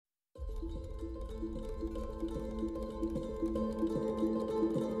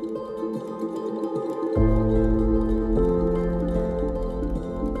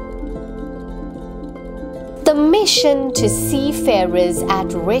mission to seafarers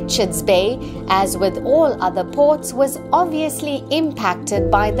at Richards Bay, as with all other ports, was obviously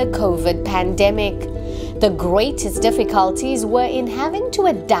impacted by the COVID pandemic. The greatest difficulties were in having to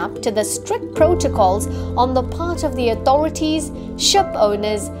adapt to the strict protocols on the part of the authorities, ship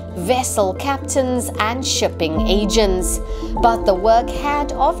owners, vessel captains and shipping agents. But the work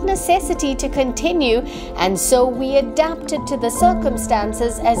had of necessity to continue, and so we adapted to the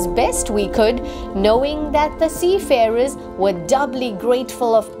circumstances as best we could, knowing that the seafarers were doubly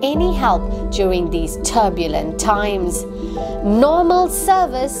grateful of any help during these turbulent times. Normal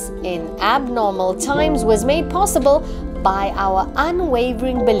service in abnormal times was made possible by our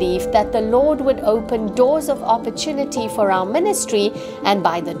unwavering belief that the Lord would open doors of opportunity for our ministry, and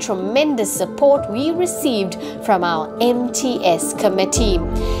by the tremendous support we received from our MTS committee.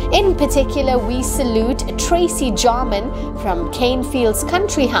 In particular, we salute Tracy Jarman from Canefields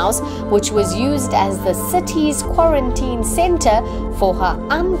Country House, which was used as the city's quarantine center, for her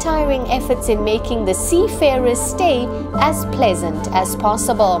untiring efforts in making the seafarers' stay as pleasant as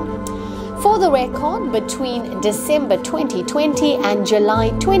possible. For the record, between December 2020 and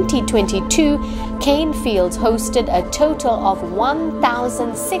July 2022, Canefields hosted a total of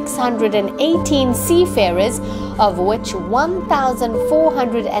 1,618 seafarers, of which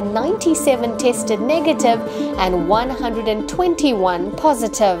 1,497 tested negative and 121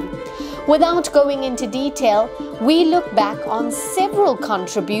 positive. Without going into detail, we look back on several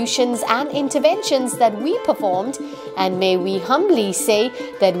contributions and interventions that we performed, and may we humbly say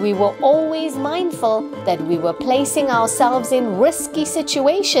that we were always mindful that we were placing ourselves in risky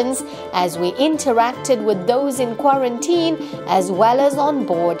situations as we interacted with those in quarantine as well as on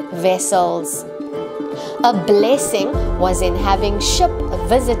board vessels. A blessing was in having ship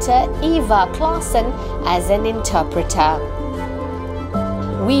visitor Eva Claassen as an interpreter.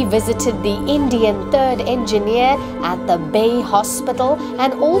 We visited the Indian third engineer at the Bay Hospital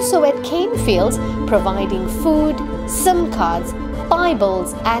and also at Canefields, providing food, SIM cards,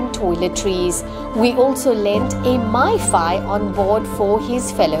 Bibles and toiletries. We also lent a MiFi on board for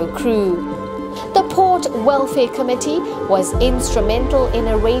his fellow crew. The Port Welfare Committee was instrumental in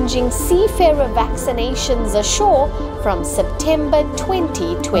arranging seafarer vaccinations ashore from September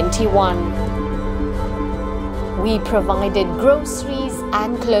 2021. We provided groceries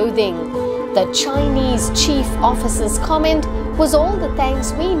and clothing. The Chinese chief officer's comment was all the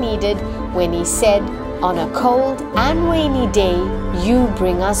thanks we needed when he said, "On a cold and rainy day, you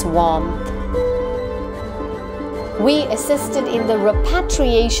bring us warmth." We assisted in the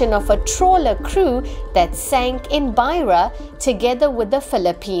repatriation of a trawler crew that sank in Beira together with the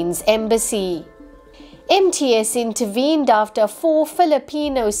Philippines Embassy. MTS intervened after 4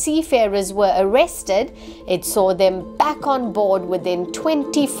 Filipino seafarers were arrested. It saw them back on board within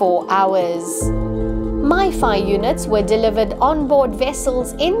 24 hours. MiFi units were delivered on board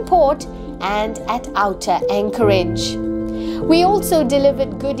vessels in port and at outer anchorage. We also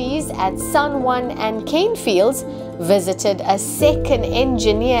delivered goodies at San Juan and Canefields, visited a second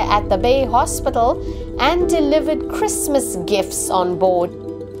engineer at the Bay Hospital, and delivered Christmas gifts on board.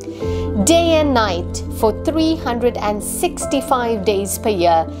 Day and night for 365 days per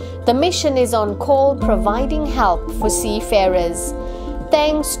year, the mission is on call providing help for seafarers.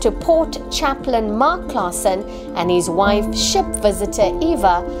 Thanks to Port Chaplain Mark Claassen and his wife ship visitor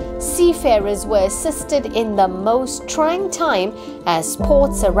Eva, seafarers were assisted in the most trying time as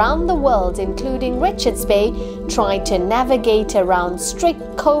ports around the world, including Richards Bay, tried to navigate around strict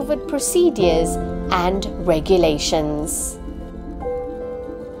COVID procedures and regulations.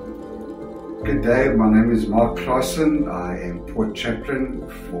 Good day, my name is Mark Claassen. I am Port Chaplain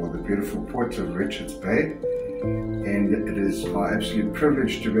for the beautiful port of Richards Bay, and it is my absolute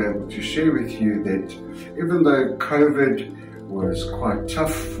privilege to be able to share with you that even though COVID was quite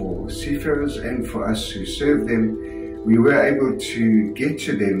tough for seafarers and for us who serve them, we were able to get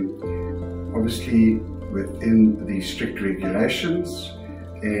to them obviously within the strict regulations,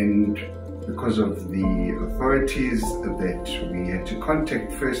 and because of the authorities that we had to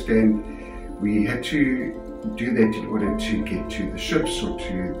contact firsthand, we had to do that in order to get to the ships or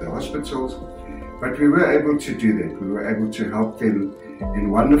to the hospitals, but we were able to do that. We were able to help them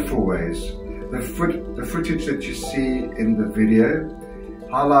in wonderful ways. The footage that you see in the video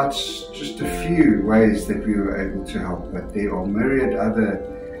highlights just a few ways that we were able to help, but there are myriad other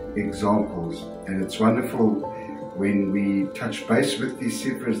examples, and it's wonderful when we touch base with these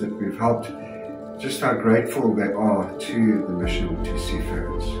seafarers that we've helped, just how grateful they are to the mission to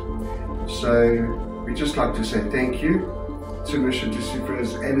seafarers. So we'd just like to say thank you to Mission to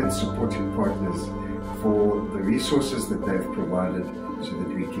Seafarers and its supporting partners for the resources that they've provided so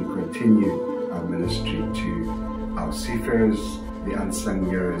that we can continue our ministry to our seafarers, the unsung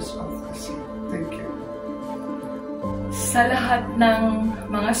heroes of the sea. Thank you. Sa lahat ng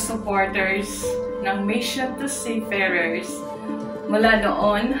mga supporters ng Mission to Seafarers, mula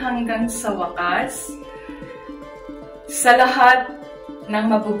noon hanggang sa wakas, sa lahat ng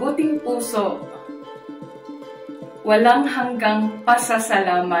mabubuting puso, walang hanggang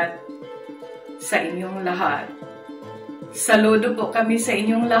pasasalamat sa inyong lahat. Saludo po kami sa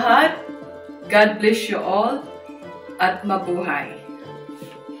inyong lahat. God bless you all at mabuhay.